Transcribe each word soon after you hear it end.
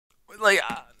Like,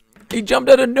 he jumped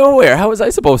out of nowhere. How was I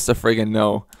supposed to friggin'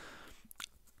 know?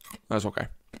 That's okay.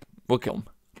 We'll kill him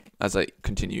as I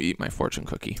continue to eat my fortune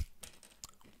cookie.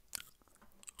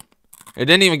 It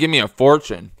didn't even give me a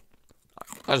fortune.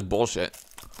 That's bullshit.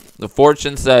 The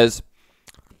fortune says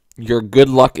your good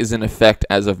luck is in effect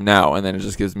as of now, and then it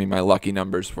just gives me my lucky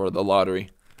numbers for the lottery.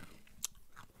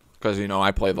 Because, you know,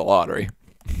 I play the lottery.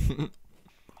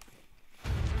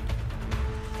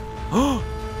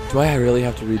 Do I really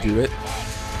have to redo it?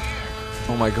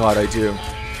 Oh my god, I do.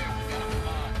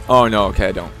 Oh no, okay,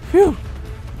 I don't. Phew.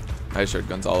 I just heard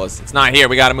Gonzales. It's not here,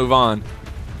 we gotta move on.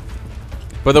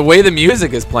 But the way the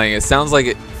music is playing, it sounds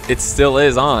like it still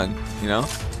is on, you know?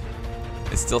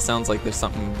 It still sounds like there's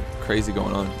something crazy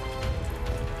going on.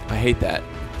 I hate that.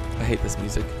 I hate this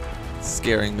music. It's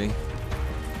scaring me.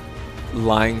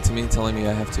 Lying to me, telling me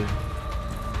I have to.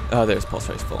 Oh, there's pulse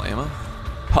race full ammo.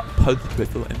 Pulse race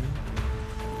full ammo.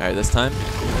 Alright, this time.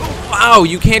 Wow,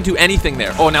 you can't do anything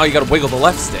there. Oh, now you gotta wiggle the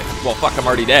left stick. Well, fuck, I'm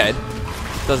already dead.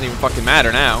 Doesn't even fucking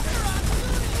matter now.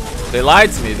 They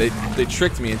lied to me. They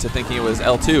tricked me into thinking it was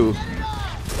L2.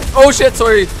 Oh shit,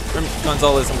 sorry,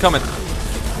 Gonzales, I'm coming.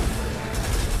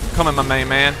 I'm coming, my main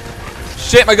man.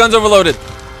 Shit, my gun's overloaded.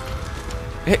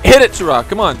 Hit it, Turok,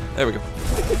 come on. There we go.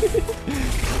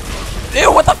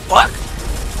 Ew, what the fuck?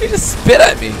 He just spit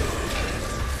at me.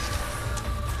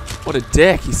 What a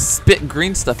dick. He's spitting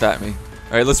green stuff at me.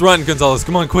 Alright, let's run, Gonzales.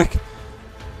 Come on, quick.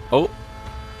 Oh.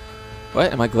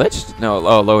 What? Am I glitched? No,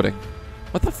 oh, loading.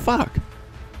 What the fuck?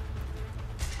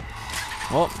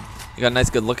 Well, you got a nice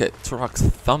good look at Turok's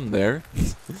thumb there.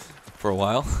 For a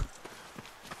while.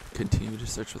 Continue to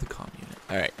search for the comm unit.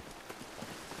 Alright.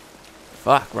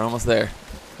 Fuck, we're almost there.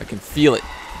 I can feel it.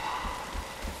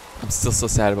 I'm still so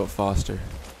sad about Foster.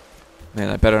 Man,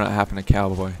 that better not happen to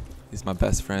Cowboy. He's my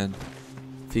best friend.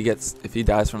 If he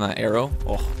dies from that arrow,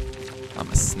 oh, I'm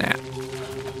a snap.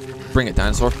 Bring it,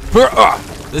 dinosaur.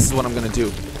 This is what I'm gonna do.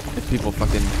 If people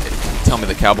fucking tell me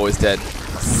the Cowboy's dead.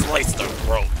 Slice their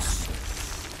throats.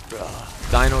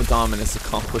 Dino Dominus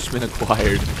accomplishment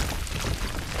acquired.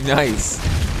 Nice.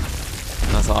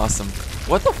 That's awesome.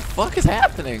 What the fuck is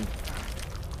happening?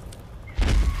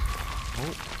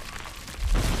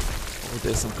 Oh,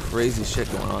 there's some crazy shit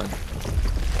going on.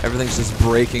 Everything's just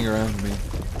breaking around me.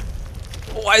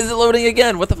 Why is it loading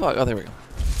again? What the fuck? Oh, there we go.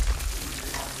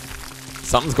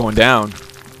 Something's going down.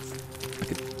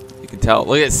 You can tell.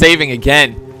 Look at it saving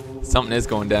again. Something is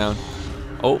going down.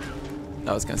 Oh,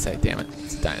 I was gonna say, damn it,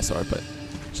 it's a dinosaur, but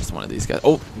it's just one of these guys.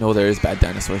 Oh no, there is bad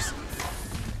dinosaurs.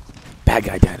 Bad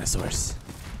guy dinosaurs.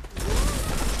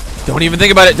 Don't even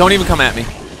think about it. Don't even come at me.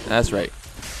 That's right.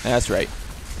 That's right.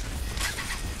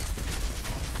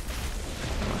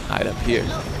 Hide up here.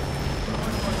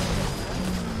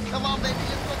 Come on, baby,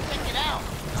 let's go check it out.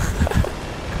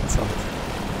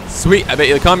 Sweet, I bet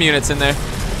you the comm unit's in there.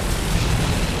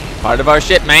 Part of our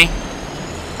shit, man.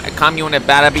 A comm unit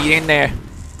better be in there.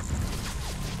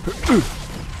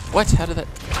 What? How did that?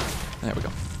 There we go.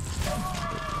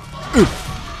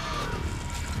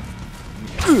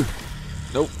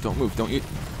 Nope, don't move. Don't you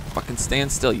fucking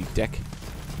stand still, you dick.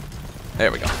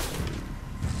 There we go.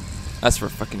 That's for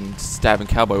fucking stabbing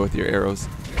Cowboy with your arrows.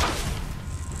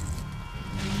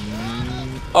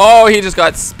 Oh, he just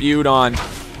got spewed on.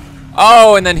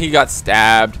 Oh, and then he got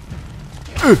stabbed.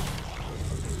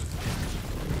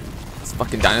 This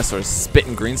fucking dinosaurs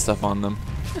spitting green stuff on them.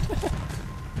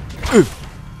 See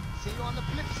you on the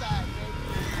flip side, baby.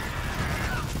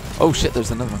 Oh shit,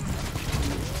 there's another one.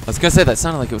 I was gonna say that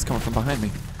sounded like it was coming from behind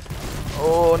me.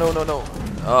 Oh no no no.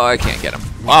 Oh, I can't get him.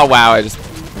 Oh wow, I just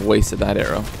wasted that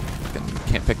arrow. Fucking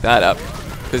can't pick that up.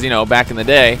 Because you know, back in the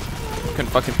day,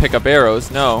 couldn't fucking pick up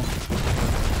arrows. No.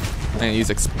 I'm gonna use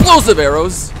explosive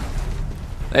arrows.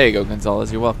 There you go,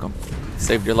 Gonzales. You're welcome.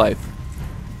 Saved your life.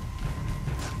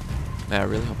 Man, I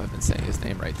really hope I've been saying his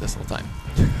name right this whole time.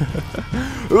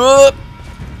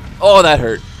 Oh, that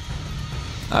hurt.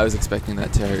 I was expecting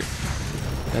that to hurt.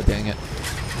 God dang it.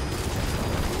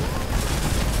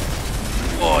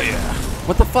 Oh, yeah.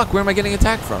 What the fuck? Where am I getting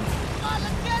attacked from?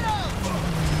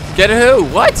 Get who?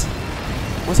 What?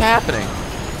 What's happening?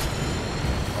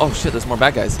 Oh, shit. There's more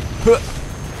bad guys.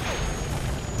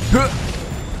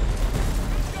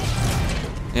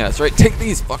 Yeah, that's right. Take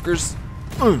these, fuckers.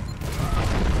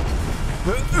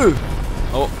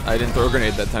 Oh, I didn't throw a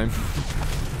grenade that time.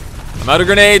 I'm out of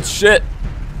grenades. Shit.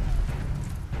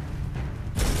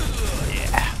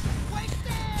 Yeah.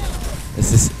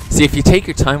 This is. See, if you take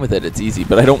your time with it, it's easy.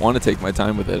 But I don't want to take my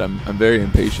time with it. I'm very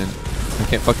impatient. I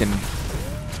can't fucking.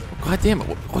 God damn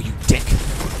it! Oh, you dick.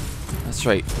 That's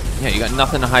right. Yeah, you got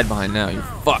nothing to hide behind now. You're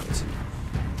fucked.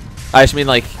 I just mean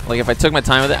like if I took my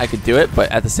time with it, I could do it.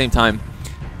 But at the same time,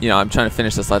 you know, I'm trying to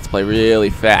finish this Let's Play really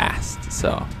fast.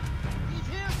 So,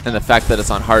 and the fact that it's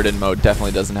on hardened mode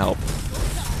definitely doesn't help.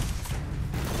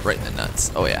 Right in the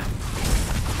nuts. Oh yeah.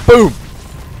 Boom.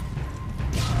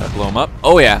 Gotta blow him up.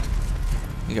 Oh yeah.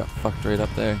 He got fucked right up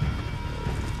there.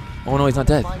 Oh no, he's not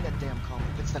dead. Find that damn comm.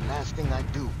 It's the last thing I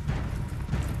do.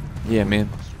 Yeah, man.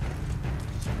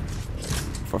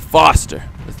 For Foster.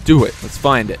 Let's do it. Let's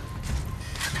find it.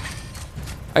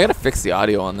 I gotta fix the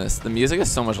audio on this. The music is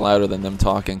so much louder than them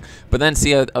talking. But then,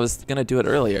 see, I was gonna do it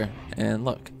earlier, and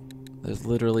look, there's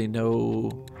literally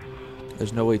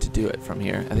there's no way to do it from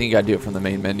here. I think you gotta do it from the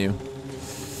main menu.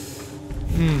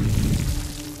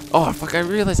 Oh, fuck, I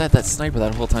realized I had that sniper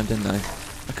that whole time, didn't I?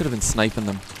 I could have been sniping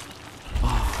them.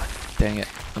 Oh, dang it.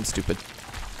 I'm stupid.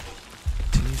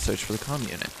 Continue search for the comm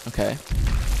unit. Okay.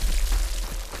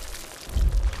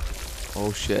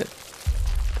 Oh, shit.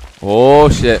 Oh,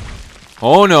 shit.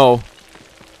 Oh, no.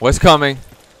 What's coming?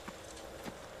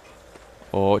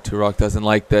 Oh, Turok doesn't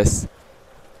like this.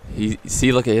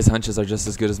 See, look at his hunches are just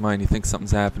as good as mine. He thinks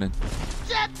something's happening.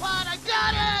 Jackpot! I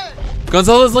got it!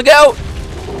 Gonzales, look out!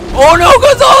 Oh no,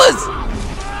 Gonzales!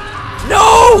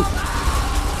 No!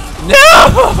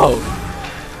 No!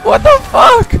 What the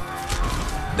fuck?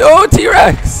 No,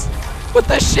 T-Rex! What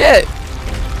the shit?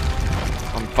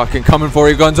 I'm fucking coming for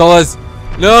you, Gonzales.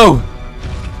 No!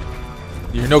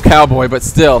 You're no cowboy, but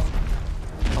still.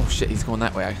 Oh shit, he's going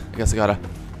that way. I guess I gotta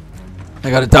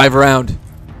dive around.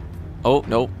 Oh,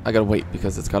 no, I gotta wait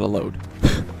because it's gotta load.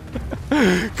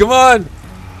 Come on!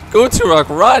 Go, Turok,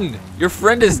 run! Your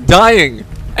friend is dying!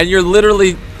 And you're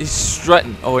literally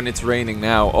strutting. Oh, and it's raining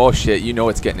now. Oh shit, you know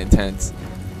it's getting intense.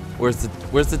 Where's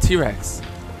the T-Rex?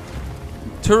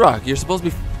 Turok, you're supposed to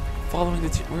be following the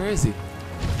where is he?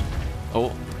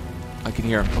 Oh, I can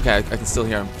hear him. Okay, I can still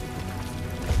hear him.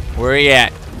 Where are you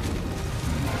at?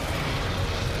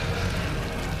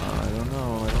 I don't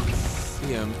know. I don't see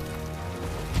him.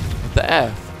 What the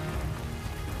F?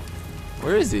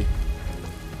 Where is he?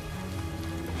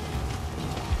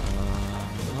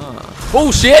 Oh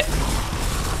shit!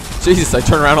 Jesus, I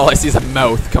turn around, all I see is a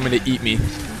mouth coming to eat me.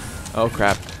 Oh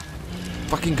crap.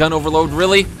 Fucking gun overload,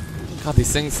 really? God,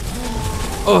 these things.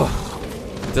 Ugh.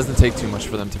 It doesn't take too much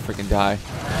for them to freaking die.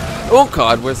 Oh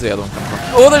god, where's the other one coming from?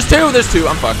 Oh, there's two!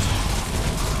 I'm fucked.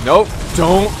 Nope.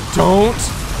 Don't.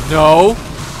 No.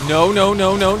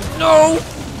 No.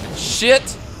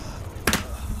 Shit.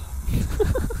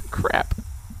 Crap.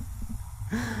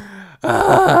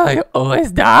 I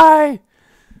always die.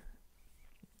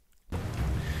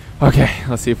 Okay,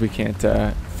 let's see if we can't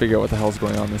figure out what the hell's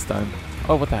going on this time.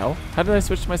 Oh, what the hell? How did I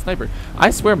switch to my sniper?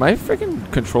 I swear, my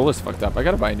freaking controller's fucked up. I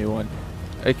gotta buy a new one.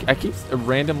 I keep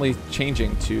randomly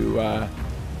changing to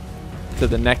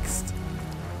the next...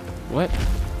 What?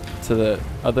 To the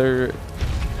other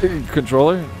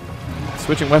controller?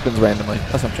 Switching weapons randomly.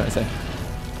 That's what I'm trying to say.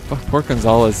 Fuck, poor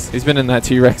Gonzales. He's been in that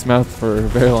T-Rex mouth for a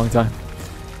very long time.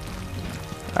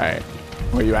 Alright.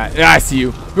 Where you at? Yeah, I see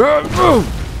you.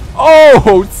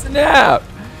 Oh, snap!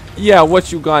 Yeah,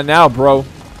 what you got now, bro?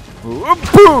 Boom!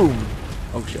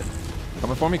 Oh, shit.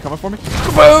 Coming for me?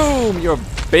 Boom! You're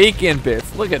bacon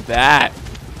bits. Look at that.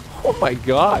 Oh, my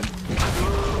God.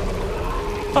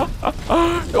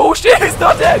 Oh, shit! He's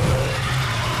not dead!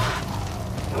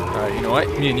 Alright, you know what?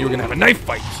 Me and you are going to have a knife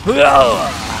fight.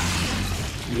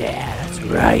 Yeah, that's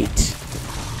right.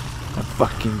 I'm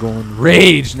fucking going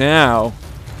rage now.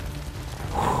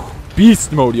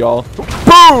 Beast mode, y'all.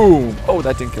 Boom! Oh,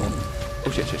 that didn't kill him.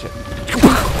 Oh, shit.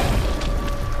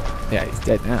 Yeah, he's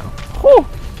dead now. Whew.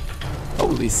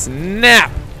 Holy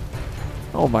snap!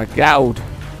 Oh, my God.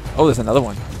 Oh, there's another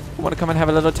one. I want to come and have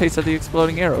a little taste of the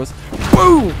exploding arrows.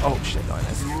 Boom! Oh, shit. No, I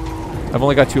missed. I've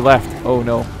only got 2 left. Oh,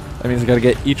 no. That means I got to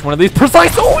get each one of these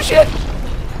precise. Oh, shit!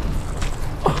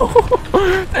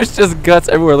 Oh, there's just guts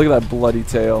everywhere. Look at that bloody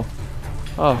tail.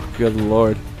 Oh, good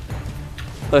Lord.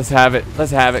 Let's have it.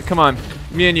 Come on.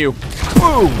 Me and you.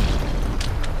 Boom!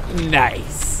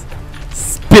 Nice.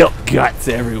 Spilt guts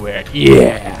everywhere.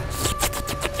 Yeah.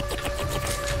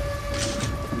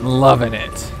 Loving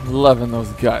it. Loving those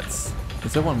guts.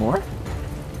 Is there one more?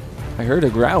 I heard a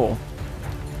growl.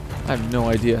 I have no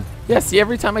idea. Yeah, see,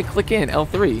 every time I click in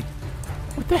L3.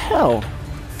 What the hell?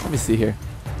 Let me see here.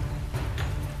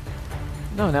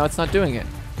 No, now it's not doing it.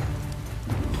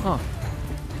 Huh.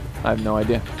 I have no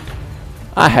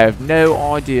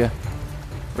idea.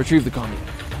 Retrieve the commune.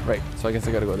 Right, so I guess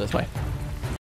I gotta go this way.